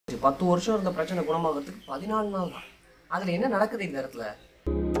10 வருஷம் இருந்த பிரச்சனை குணமாகிறதுக்கு 14 நாள் தான். அதில் என்ன நடக்குது இந்த இடத்துல?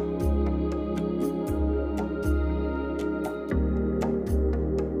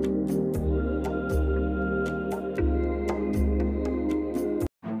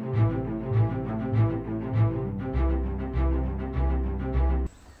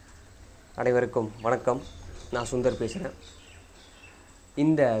 அனைவருக்கும் வணக்கம். நான் சுந்தர் பேசுகிறேன்.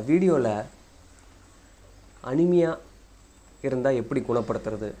 இந்த வீடியோவில் அனிமியா இருந்தால் எப்படி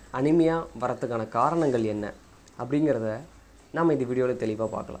குணப்படுத்துறது, அனிமியா வரத்துக்கான காரணங்கள் என்ன அப்படிங்கிறத நாம் இந்த வீடியோவில் தெளிவாக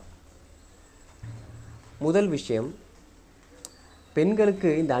பார்க்கலாம். முதல் விஷயம், பெண்களுக்கு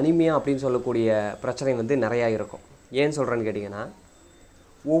இந்த அனிமியா அப்படின்னு சொல்லக்கூடிய பிரச்சனை நிறையா இருக்கும். ஏன்னு சொல்கிறேன்னு கேட்டிங்கன்னா,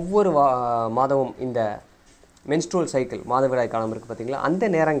 ஒவ்வொரு மாதமும் இந்த மென்ஸ்ட்ருவல் சைக்கிள், மாதவிடாய் காலம் இருக்குது பார்த்திங்களா, அந்த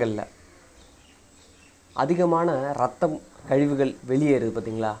நேரங்களில் அதிகமான ரத்தம் கழிவுகள் வெளியேறுது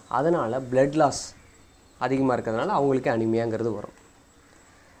பார்த்திங்களா, அதனால் பிளட் லாஸ் அதிகமாக இருக்கிறதுனால அவங்களுக்கு அனிமியாங்கிறது வரும்.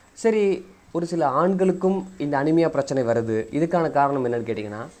 சரி, ஒரு சில ஆண்களுக்கும் இந்த அனிமியா பிரச்சனை வருது. இதுக்கான காரணம் என்னென்னு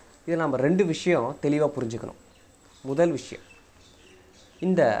கேட்டிங்கன்னா, இதில் நம்ம 2 விஷயம் தெளிவாக புரிஞ்சுக்கணும். முதல் விஷயம்,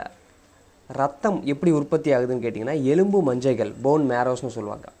 இந்த ரத்தம் எப்படி உற்பத்தி ஆகுதுன்னு கேட்டிங்கன்னா, எலும்பு மஞ்சைகள், போன் மேரோஸ்னு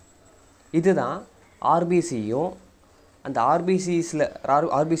சொல்லுவாங்க. இதுதான் ஆர்பிசியும் அந்த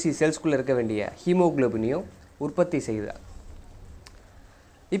ஆர்பிசி செல்ஸ்குள்ளே இருக்க வேண்டிய ஹீமோகுளோபினையும் உற்பத்தி செய்யுது.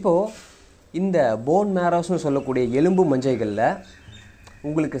 இப்போது இந்த போன் மேரோஸ்னு சொல்லக்கூடிய எலும்பு மஞ்சைகளில்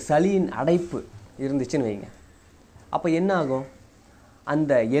உங்களுக்கு சளியின் அடைப்பு இருந்துச்சுன்னு வைங்க. அப்போ என்ன ஆகும்?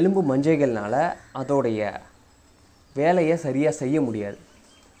 அந்த எலும்பு மஞ்சைகள்னால் அதோடைய வேலையை சரியாக செய்ய முடியாது.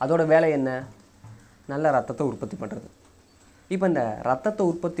 அதோட வேலை என்ன? நல்ல ரத்தத்தை உற்பத்தி பண்ணுறது. இப்போ இந்த ரத்தத்தை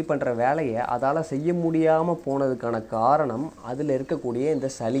உற்பத்தி பண்ணுற வேலையை அதால் செய்ய முடியாமல் போனதுக்கான காரணம் அதில் இருக்கக்கூடிய இந்த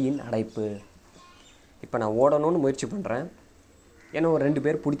சளியின் அடைப்பு. இப்போ நான் ஓடணும்னு முயற்சி பண்ணுறேன், ஏன்னா ஒரு 2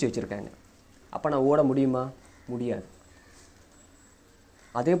 பேர் பிடிச்சி வச்சுருக்காங்க. அப்போ நான் ஓட முடியுமா? முடியாது.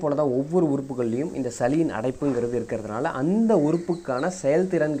 அதே போல் தான் ஒவ்வொரு உறுப்புகள்லேயும் இந்த சளியின் அடைப்புங்கிறது இருக்கிறதுனால அந்த உறுப்புக்கான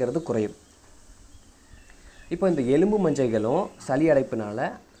செயல்திறன்கிறது குறையும். இப்போ இந்த எலும்பு மஞ்சைகளும் சளி அடைப்பினால்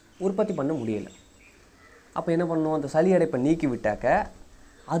உற்பத்தி பண்ண முடியலை. அப்போ என்ன பண்ணணும்? அந்த சளி அடைப்பை நீக்கி விட்டாக்க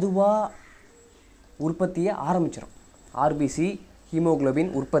அதுவாக உற்பத்தியை ஆரம்பிச்சிடும். ஆர்பிசி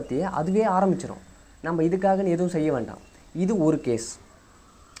ஹீமோகுளோபின் உற்பத்தியை அதுவே ஆரம்பிச்சிடும். நம்ம இதுக்காக எதுவும் செய்ய வேண்டாம். இது ஒரு கேஸ்.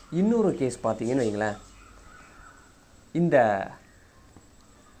 இன்னொரு கேஸ் பார்த்தீங்கன்னு வைங்களேன், இந்த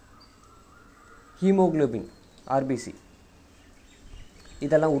ஹீமோகுளோபின், ஆர்பிசி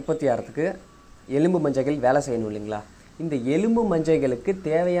இதெல்லாம் உற்பத்தி ஆகிறதுக்கு எலும்பு மஞ்சைகள் வேலை செய்யணும் இல்லைங்களா? இந்த எலும்பு மஞ்சைகளுக்கு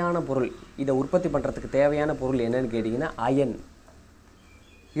தேவையான பொருள், இதை உற்பத்தி பண்ணுறதுக்கு தேவையான பொருள் என்னன்னு கேட்டிங்கன்னா அயன்,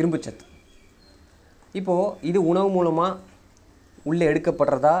 இரும்புச்சத்து. இப்போது இது உணவு மூலமாக உள்ளே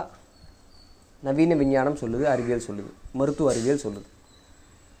எடுக்கப்படுறதா நவீன விஞ்ஞானம் சொல்லுது, அறிவியல் சொல்லுது, மருத்துவ அறிவியல் சொல்லுது.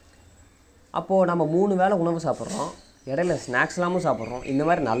 அப்போது நம்ம 3 வேளை உணவு சாப்பிட்றோம், இடையில ஸ்நாக்ஸ் எல்லாமும் சாப்பிட்றோம். இந்த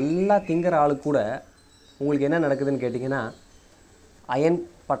மாதிரி நல்லா திங்கிற ஆளுக்கு கூட உங்களுக்கு என்ன நடக்குதுன்னு கேட்டிங்கன்னா அயன்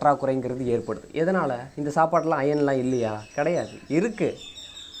பற்றாக்குறைங்கிறது ஏற்படுது. எதனால்? இந்த சாப்பாட்டெலாம் அயன்லாம் இல்லையா? கிடையாது, இருக்குது.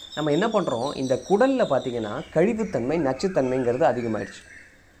 நம்ம என்ன பண்ணுறோம், இந்த குடலில் பார்த்திங்கன்னா கழிவுத்தன்மை, நச்சுத்தன்மைங்கிறது அதிகமாகிடுச்சு.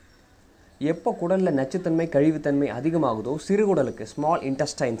 எப்போ குடலில் நச்சுத்தன்மை, கழிவுத்தன்மை அதிகமாகுதோ சிறுகுடலுக்கு, ஸ்மால்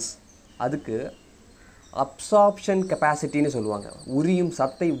இன்டெஸ்டைன்ஸ், அதுக்கு அப்சார்ப்ஷன் கெப்பாசிட்டின்னு சொல்லுவாங்க, உரியும்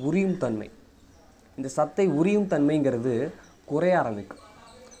சத்தை உரியும் தன்மை. இந்த சத்தை உரியும் தன்மைங்கிறது குறைய ஆரம்பிக்கும்.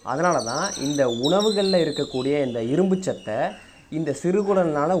 அதனால தான் இந்த உணவுகளில் இருக்கக்கூடிய இந்த இரும்புச்சத்தை இந்த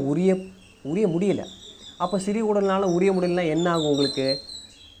சிறுகுடல்னால் உரிய முடியலை. அப்போ சிறுகுடல்னால் உரிய முடியலன்னா என்ன ஆகும்? உங்களுக்கு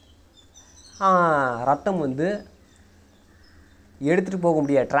ரத்தம் எடுத்துகிட்டு போக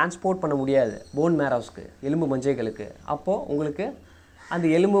முடியாது, டிரான்ஸ்போர்ட் பண்ண முடியாது போன் மேரோஸ்க்கு, எலும்பு மஞ்சைகளுக்கு. அப்போது உங்களுக்கு அந்த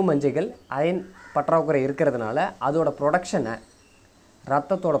எலும்பு மஞ்சைகள் அயன் பற்றாக்குறை இருக்கிறதுனால அதோட ப்ரொடக்ஷனை,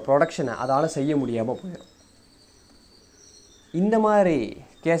 ரத்தத்தோட ப்ரொடக்ஷனை அதால் செய்ய முடியாமல் போயிடும். இந்த மாதிரி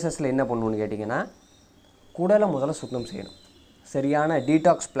கேசஸில் என்ன பண்ணணுன்னு கேட்டிங்கன்னா, குடலை முதல்ல சுத்தம் செய்யணும். சரியான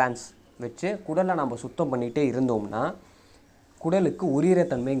டீடாக்ஸ் பிளான்ஸ் வச்சு குடலை நம்ம சுத்தம் பண்ணிகிட்டே இருந்தோம்னா குடலுக்கு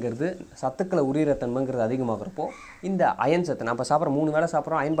உயிரத்தன்மைங்கிறது, சத்துக்களை உயிரத்தன்மைங்கிறது அதிகமாகிறப்போ இந்த அயன் சத்து, நம்ம சாப்பிட்ற 3 வேளை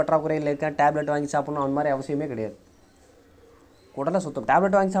சாப்பிட்றோம், அயன் பற்றாக்குறையில் இருக்க டேப்லெட் வாங்கி சாப்பிட்ணும் அந்த மாதிரி அவசியமே கிடையாது. குடலை சுத்தம்,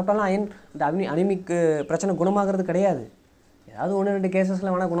 டேப்லெட் வாங்கி சாப்பிட்டாலும் அயன் இந்த அனிமிக்கு பிரச்சனை குணமாகிறது கிடையாது. ஏதாவது 1-2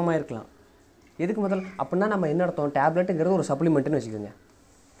 கேசஸில் வேணால் குணமாயிருக்கலாம். எதுக்கு முதல்ல? அப்படின்னா நம்ம என்ன அர்த்தம்? டேப்லெட்டுங்கிறது ஒரு சப்ளிமெண்ட்டுன்னு வச்சுக்கோங்க.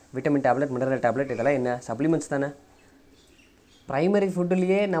 விட்டமின் டேப்லெட், மினரல் டேப்லெட் இதெல்லாம் என்ன? சப்ளிமெண்ட்ஸ் தானே. ப்ரைமரி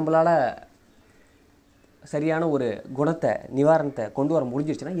ஃபுட்டுலேயே நம்மளால் சரியான ஒரு குணத்தை, நிவாரணத்தை கொண்டு வர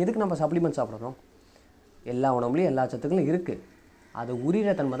முடிஞ்சிருச்சுன்னா எதுக்கு நம்ம சப்ளிமெண்ட் சாப்பிடணும்? எல்லா உணவுலையும் எல்லா சத்துக்களும் இருக்குது. அது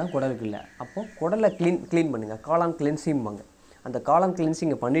உரிகிற தன்மை தான் குடலுக்கு இல்லை. அப்போது குடலை க்ளீன் பண்ணுங்கள், காளான் கிளென்சிங்பாங்க. அந்த காளான்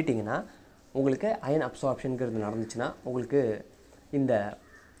கிளென்சிங்கை பண்ணிட்டீங்கன்னா உங்களுக்கு அயன் அப்சார்ப்ஷனுங்கிறது நடந்துச்சுன்னா உங்களுக்கு இந்த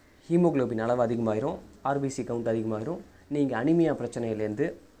ஹீமோகுளோபின் அளவு அதிகமாகிடும், ஆர்பிசி கவுண்ட் அதிகமாகிடும். நீங்கள் அனிமியா பிரச்சனையிலேருந்து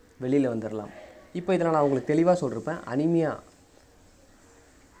வெளியில் வந்துடலாம். இப்போ இதில் நான் உங்களுக்கு தெளிவாக சொல்லியிருப்பேன், அனிமியா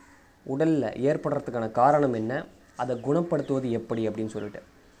உடலில் ஏற்படுறதுக்கான காரணம் என்ன, அதை குணப்படுத்துவது எப்படி அப்படின்னு சொல்லிட்டு.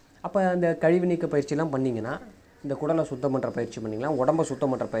 அப்போ அந்த கழிவு நீக்க பயிற்சியெலாம் பண்ணிங்கன்னா, இந்த குடலை சுத்தம் பண்ணுற பயிற்சி பண்ணிக்கலாம், உடம்பை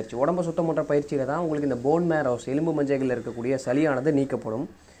சுத்தம் பண்ணுற பயிற்சி. உடம்பை சுத்தம் பண்ணுற பயிற்சியில் தான் உங்களுக்கு இந்த போன் மேரோஸ் எலும்பு மஞ்சைகளில் இருக்கக்கூடிய சளியானது நீக்கப்படும்.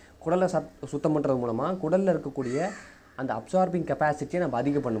 குடலை சுத்தம் பண்ணுறது மூலமாக குடலில் இருக்கக்கூடிய அந்த அப்சார்பிங் கெப்பாசிட்டியை நம்ம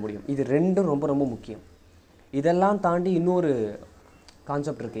அதிகம் பண்ண முடியும். இது ரெண்டும் ரொம்ப ரொம்ப முக்கியம். இதெல்லாம் தாண்டி இன்னொரு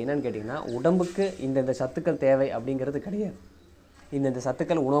கான்செப்ட் இருக்குது. என்னென்னு கேட்டிங்கன்னா, உடம்புக்கு இந்த சத்துக்கள் தேவை அப்படிங்கிறது கிடையாது. இந்த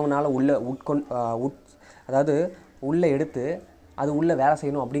சத்துக்கள் உணவுனால் அதாவது உள்ளே எடுத்து அது உள்ளே வேலை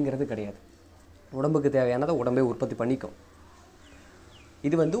செய்யணும் அப்படிங்கிறது கிடையாது. உடம்புக்கு தேவையானதை உடம்பே உற்பத்தி பண்ணிக்கும்.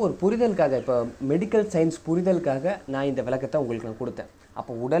 இது வந்து ஒரு புரிதலுக்காக, இப்போ மெடிக்கல் சயின்ஸ் புரிதலுக்காக நான் இந்த விளக்கத்தை உங்களுக்கு நான் கொடுத்தேன்.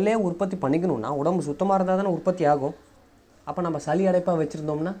 அப்போ உடலே உற்பத்தி பண்ணிக்கணும்னா உடம்பு சுத்தமாக இருந்தால் தானே உற்பத்தி ஆகும். அப்போ நம்ம சளி அடைப்பாக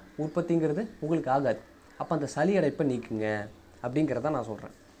வச்சுருந்தோம்னா உற்பத்திங்கிறது உங்களுக்கு ஆகாது. அப்போ அந்த சளி அடைப்பை நீக்குங்க அப்படிங்கிறத நான்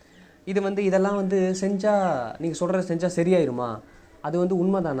சொல்கிறேன். இதெல்லாம் செஞ்சால், நீங்கள் சொல்கிறத செஞ்சால் சரியாயிருமா, அது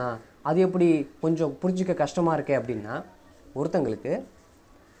உண்மை தானா, அது எப்படி கொஞ்சம் புரிஞ்சிக்க கஷ்டமாக இருக்கே அப்படின்னா, ஒருத்தங்களுக்கு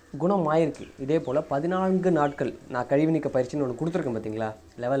குணம் ஆயிருக்கு. இதே போல் 14 நாட்கள் நான் கழிவு நீக்க பயிற்சின்னு ஒன்று கொடுத்துருக்கேன் பார்த்தீங்களா,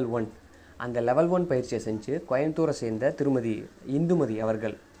 லெவல் 1. அந்த லெவல் 1 பயிற்சியை செஞ்சு கோயம்புத்தூரை சேர்ந்த திருமதி இந்துமதி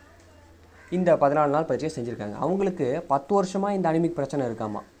அவர்கள் இந்த 14 நாள் பயிற்சியை செஞ்சுருக்காங்க. அவங்களுக்கு 10 வருஷமாக இந்த அனிமிக் பிரச்சனை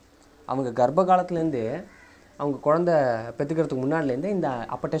இருக்காமா. அவங்க கர்ப்ப காலத்துலேருந்து அவங்க குழந்தை பெற்றுக்கிறதுக்கு முன்னாடிலேருந்து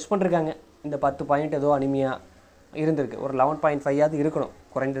அப்போ டெஸ்ட் பண்ணிருக்காங்க. இந்த 10 பாயிண்ட் ஏதோ அனிமியா இருந்திருக்கு. ஒரு 11.5 இருக்கணும்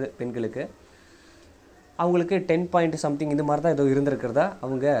குறைந்தது பெண்களுக்கு. அவங்களுக்கு 10 பாயிண்ட் சம்திங் இந்த மாதிரி தான் ஏதோ இருந்திருக்கிறதா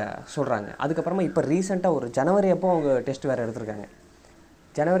அவங்க சொல்கிறாங்க. அதுக்கப்புறமா இப்போ ரீசெண்டாக ஒரு ஜனவரி அப்போ அவங்க டெஸ்ட் வேறு எடுத்திருக்காங்க.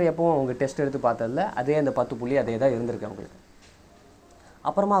 ஜனவரி அப்போ அவங்க டெஸ்ட் எடுத்து பார்த்ததில் அதே அந்த 10 புள்ளி அதே தான் இருந்திருக்கு அவங்களுக்கு.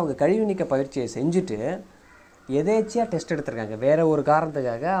 அப்புறமா அவங்க கழிவு நீக்க பயிற்சியை செஞ்சுட்டு எதேச்சியாக டெஸ்ட் எடுத்திருக்காங்க. வேறு ஒரு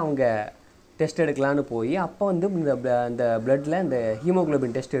காரணத்துக்காக அவங்க டெஸ்ட் எடுக்கலான்னு போய் அப்போ இந்த பிளட்டில் இந்த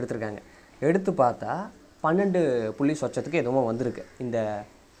ஹீமோக்ளோபின் டெஸ்ட் எடுத்திருக்காங்க. எடுத்து பார்த்தா 12 புள்ளி சொச்சத்துக்கு எதுவும் வந்திருக்கு. இந்த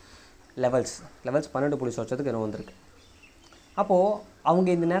லெவல்ஸ் 12 புள்ளி சொச்சத்துக்கு எதுவும் வந்திருக்கு. அப்போது அவங்க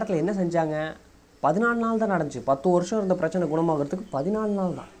இந்த நேரத்தில் என்ன செஞ்சாங்க, 14 நாள் தான் நடந்துச்சு. 10 வருஷம் இருந்த பிரச்சனை குணமாகிறதுக்கு 14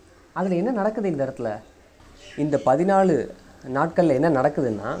 நாள் தான். அதில் என்ன நடக்குது இந்த இடத்துல, இந்த 14 நாட்களில் என்ன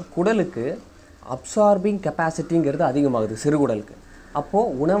நடக்குதுன்னா, குடலுக்கு அப்சார்பிங் கெப்பாசிட்டிங்கிறது அதிகமாகுது சிறுகுடலுக்கு.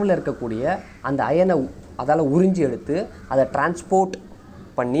 அப்போது உணவில் இருக்கக்கூடிய அந்த அயனை அதால் உறிஞ்சி எடுத்து அதை டிரான்ஸ்போர்ட்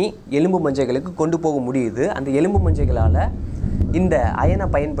பண்ணி எலும்பு மஞ்சைகளுக்கு கொண்டு போக முடியுது. அந்த எலும்பு மஞ்சைகளால் இந்த அயனை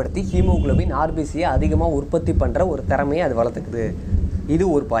பயன்படுத்தி ஹீமோகுளோபின் ஆர்பிசியை அதிகமாக உற்பத்தி பண்ணுற ஒரு திறமையை அது வளர்த்துக்குது. இது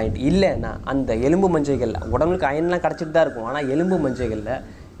ஒரு பாயிண்ட். இல்லைன்னா அந்த எலும்பு மஞ்சைகள் உடம்புக்கு அயன்லாம் கிடச்சிட்டு தான் இருக்கும், ஆனால் எலும்பு மஞ்சைகளில்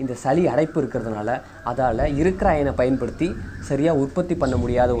இந்த சளி அடைப்பு இருக்கிறதுனால அதால் இருக்கிற அயனை பயன்படுத்தி சரியாக உற்பத்தி பண்ண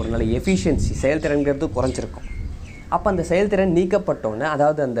முடியாத ஒரு நல்ல எஃபிஷியன்சி செயல்திறன்கிறது குறைஞ்சிருக்கும். அப்போ அந்த செயல்திறன் நீக்கப்பட்டோன்னே,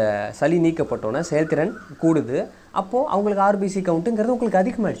 அதாவது அந்த சளி நீக்கப்பட்டோன்னே செயல்திறன் கூடுது. அப்போது அவங்களுக்கு ஆர்பிசி கவுண்ட்டுங்கிறது உங்களுக்கு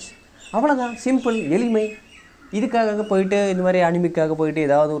அதிகமாகிடுச்சு. அவ்வளோதான், சிம்பிள், எளிமை. இதுக்காக போயிட்டு இந்த மாதிரி அனிமிக்காக போயிட்டு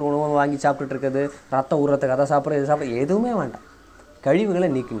ஏதாவது ஒரு உணவை வாங்கி சாப்பிட்டுட்டு இருக்குது, ரத்தம் ஊறுறதுக்கு அதை சாப்பிட்ற இது சாப்பிட்ற எதுவுமே வேண்டாம். கழிவுகளை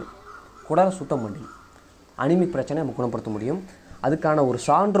நீக்கணும், குடலை சுத்தம் பண்ணி அனிமிக் பிரச்சனை நம்ம குணப்படுத்த முடியும். அதுக்கான ஒரு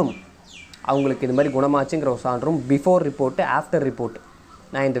சான்றும் அவங்களுக்கு இது மாதிரி குணமாச்சுங்கிற ஒரு சான்றும் பிஃபோர் ரிப்போர்ட்டு ஆஃப்டர் ரிப்போர்ட்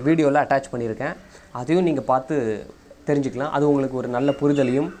நான் இந்த வீடியோவில் அட்டாச் பண்ணியிருக்கேன். அதையும் நீங்கள் பார்த்து தெரிஞ்சுக்கலாம். அது உங்களுக்கு ஒரு நல்ல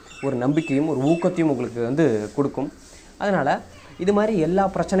புரிதலையும் ஒரு நம்பிக்கையும் ஒரு ஊக்கத்தையும் உங்களுக்கு கொடுக்கும். அதனால் இது மாதிரி எல்லா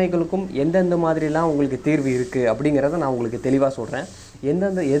பிரச்சனைகளுக்கும் எந்தெந்த மாதிரிலாம் உங்களுக்கு தீர்வு இருக்குது அப்படிங்கிறத நான் உங்களுக்கு தெளிவாக சொல்கிறேன்.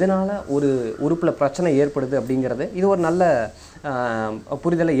 எதனால் ஒரு உறுப்பில் பிரச்சனை ஏற்படுது அப்படிங்கிறது இது ஒரு நல்ல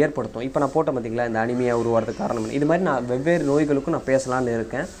புரிதலை ஏற்படுத்தும். இப்போ நான் போட்டேன் பார்த்திங்களா, இந்த அனிமியா உருவாகிறதுக்கு காரணம் இது மாதிரி நான் வெவ்வேறு நோய்களுக்கும் நான் பேசலான்னு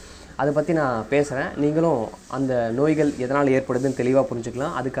இருக்கேன். அதை பற்றி நான் பேசுகிறேன். நீங்களும் அந்த நோய்கள் எதனால் ஏற்படுதுன்னு தெளிவாக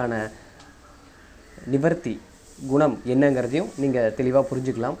புரிஞ்சுக்கலாம். அதுக்கான நிவர்த்தி குணம் என்னங்கிறதையும் நீங்கள் தெளிவாக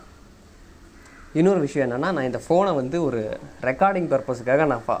புரிஞ்சுக்கலாம். இன்னொரு விஷயம் என்னென்னா, நான் இந்த ஃபோனை ஒரு ரெக்கார்டிங் பர்பஸுக்காக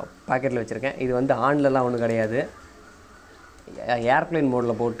நான் பாக்கெட்டில் வச்சுருக்கேன். இது ஆன்லலாம் ஒன்றும் கிடையாது. ஏர்ப்ளைன்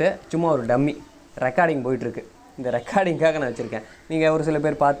மோடில் போட்டு சும்மா ஒரு டம்மி ரெக்கார்டிங் போயிட்டுருக்கு. இந்த ரெக்கார்டிங்காக நான் வச்சுருக்கேன். நீங்கள் ஒரு சில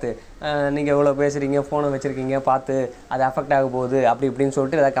பேர் பார்த்து நீங்கள் எவ்வளோ பேசுகிறீங்க, ஃபோனை வச்சுருக்கீங்க, பார்த்து அது அஃபெக்ட் ஆக போகுது அப்படி இப்படின்னு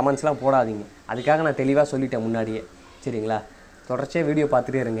சொல்லிட்டு ஏதாவது கமெண்ட்ஸ்லாம் போடாதீங்க. அதுக்காக நான் தெளிவாக சொல்லிட்டேன் முன்னாடியே, சரிங்களா? தொடர்ச்சியாக வீடியோ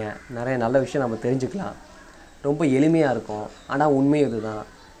பார்த்துட்டே இருங்க. நிறைய நல்ல விஷயம் நம்ம தெரிஞ்சுக்கலாம். ரொம்ப எளிமையாக இருக்கும், ஆனால் உண்மை இதுதான்.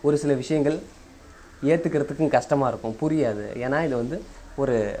 ஒரு சில விஷயங்கள் ஏற்றுக்கிறதுக்கும் கஷ்டமாக இருக்கும், புரியாது. ஏன்னா இது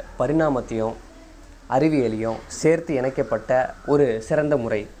ஒரு பரிணாமத்தையும் அறிவியலையும் சேர்த்து இணைக்கப்பட்ட ஒரு சிறந்த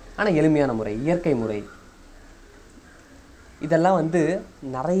முறை, ஆனால் எளிமையான முறை, இயற்கை முறை. இதெல்லாம்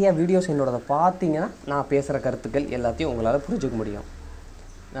நிறைய வீடியோஸ் என்னோட பார்த்தீங்கன்னா நான் பேசுகிற கருத்துக்கள் எல்லாத்தையும் உங்களால் புரிஞ்சுக்க முடியும்.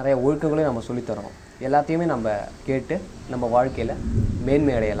 நிறைய ஒழுக்கங்களையும் நம்ம சொல்லித்தரோம். எல்லாத்தையுமே நம்ம கேட்டு நம்ம வாழ்க்கையில்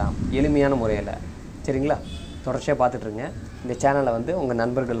மேன்மை அடையலாம் எளிமையான முறையில், சரிங்களா? தொடர்ச்சியாக பார்த்துட்ருங்க. இந்த சேனலை உங்கள்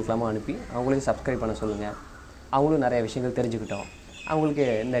நண்பர்களுக்கெல்லாமல் அனுப்பி அவங்களையும் சப்ஸ்கிரைப் பண்ண சொல்லுங்கள். அவங்களும் நிறைய விஷயங்கள் தெரிஞ்சுக்கிட்டோம். அவங்களுக்கு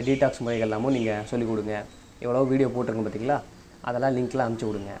இந்த டீடாக்ஸ் முறைகள் எல்லாமும் நீங்கள் சொல்லிக் கொடுங்க. எவ்வளோ வீடியோ போட்டிருக்கோம் பார்த்தீங்களா, அதெல்லாம் லிங்க்லாம் அனுப்பிச்சி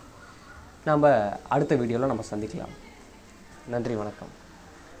விடுங்க. நம்ம அடுத்த வீடியோவில் நம்ம சந்திக்கலாம். நன்றி, வணக்கம்.